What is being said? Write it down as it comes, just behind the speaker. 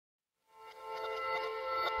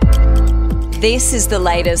This is the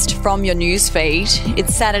latest from your newsfeed.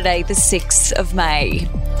 It's Saturday, the 6th of May.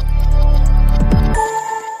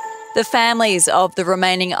 The families of the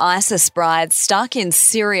remaining ISIS brides stuck in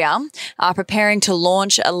Syria are preparing to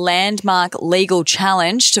launch a landmark legal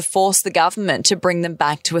challenge to force the government to bring them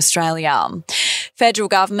back to Australia. Federal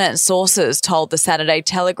government sources told the Saturday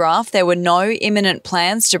Telegraph there were no imminent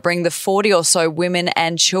plans to bring the 40 or so women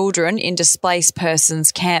and children in displaced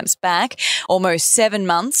persons camps back, almost 7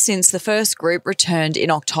 months since the first group returned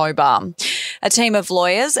in October. A team of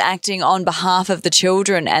lawyers acting on behalf of the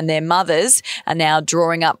children and their mothers are now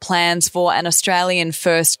drawing up plans for an Australian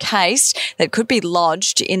first case that could be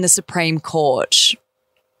lodged in the Supreme Court.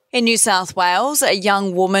 In New South Wales, a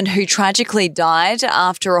young woman who tragically died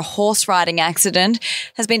after a horse riding accident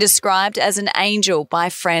has been described as an angel by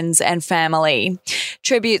friends and family.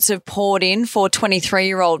 Tributes have poured in for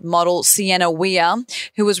 23-year-old model Sienna Weir,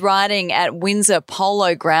 who was riding at Windsor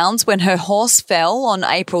Polo Grounds when her horse fell on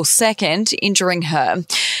April 2nd, injuring her.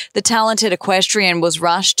 The talented equestrian was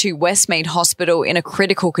rushed to Westmead Hospital in a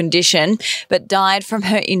critical condition, but died from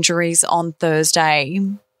her injuries on Thursday.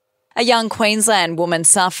 A young Queensland woman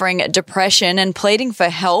suffering depression and pleading for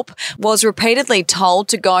help was repeatedly told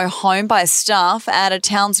to go home by staff at a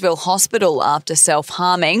Townsville hospital after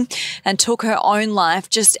self-harming and took her own life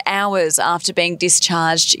just hours after being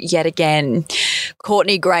discharged yet again.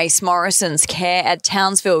 Courtney Grace Morrison's care at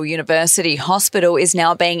Townsville University Hospital is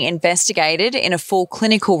now being investigated in a full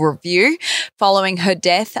clinical review following her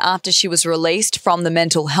death after she was released from the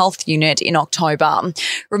mental health unit in October.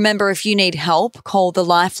 Remember, if you need help, call the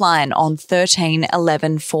Lifeline on 13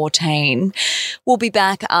 11 14. We'll be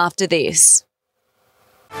back after this.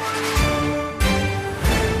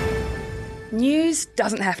 News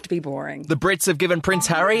doesn't have to be boring. The Brits have given Prince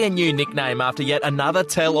Harry a new nickname after yet another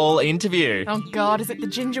tell-all interview. Oh God, is it the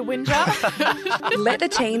Ginger Whinger? Let the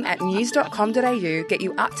team at news.com.au get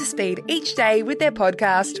you up to speed each day with their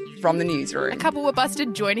podcast, From the Newsroom. A couple were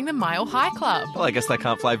busted joining the Mile High Club. Well, I guess they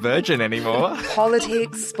can't play Virgin anymore.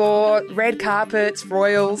 Politics, sport, red carpets,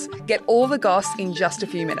 royals. Get all the goss in just a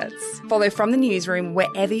few minutes. Follow From the Newsroom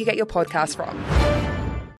wherever you get your podcast from.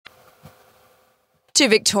 To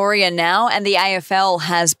Victoria now, and the AFL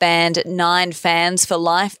has banned 9 fans for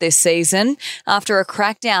life this season after a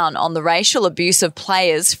crackdown on the racial abuse of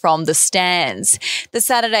players from the stands. The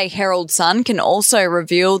Saturday Herald Sun can also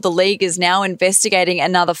reveal the league is now investigating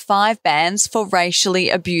another 5 bans for racially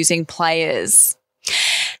abusing players.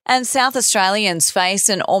 And South Australians face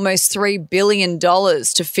an almost $3 billion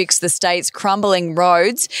to fix the state's crumbling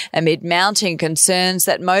roads amid mounting concerns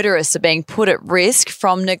that motorists are being put at risk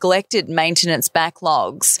from neglected maintenance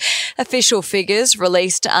backlogs. Official figures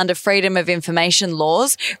released under Freedom of Information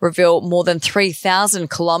laws reveal more than 3,000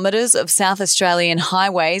 kilometres of South Australian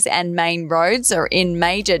highways and main roads are in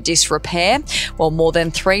major disrepair, while more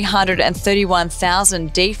than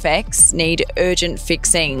 331,000 defects need urgent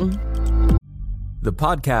fixing. The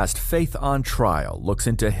podcast Faith on Trial looks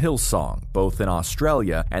into Hillsong, both in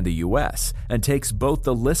Australia and the US, and takes both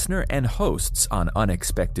the listener and hosts on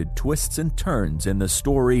unexpected twists and turns in the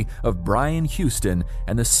story of Brian Houston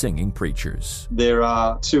and the Singing Preachers. There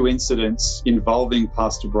are 2 incidents involving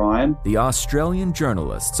Pastor Brian. The Australian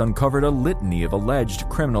journalists uncovered a litany of alleged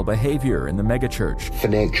criminal behaviour in the megachurch.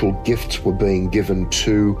 Financial gifts were being given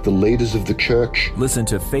to the leaders of the church. Listen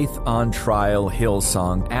to Faith on Trial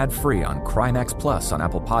Hillsong ad-free on Crimex Plus on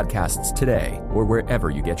Apple Podcasts today or wherever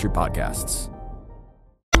you get your podcasts.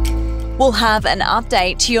 We'll have an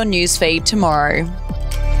update to your newsfeed tomorrow.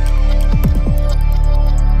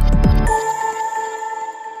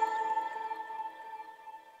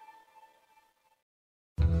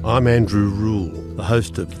 I'm Andrew Rule, the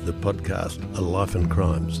host of the podcast A Life and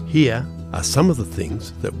Crimes. Here are some of the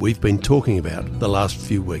things that we've been talking about the last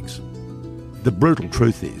few weeks. The brutal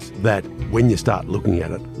truth is that when you start looking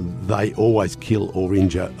at it, they always kill or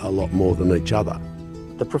injure a lot more than each other.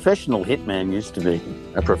 The professional hitman used to be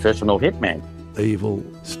a professional hitman. Evil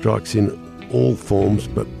strikes in all forms,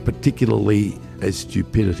 but particularly as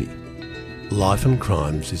stupidity. Life and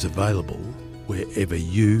Crimes is available wherever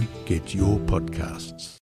you get your podcasts.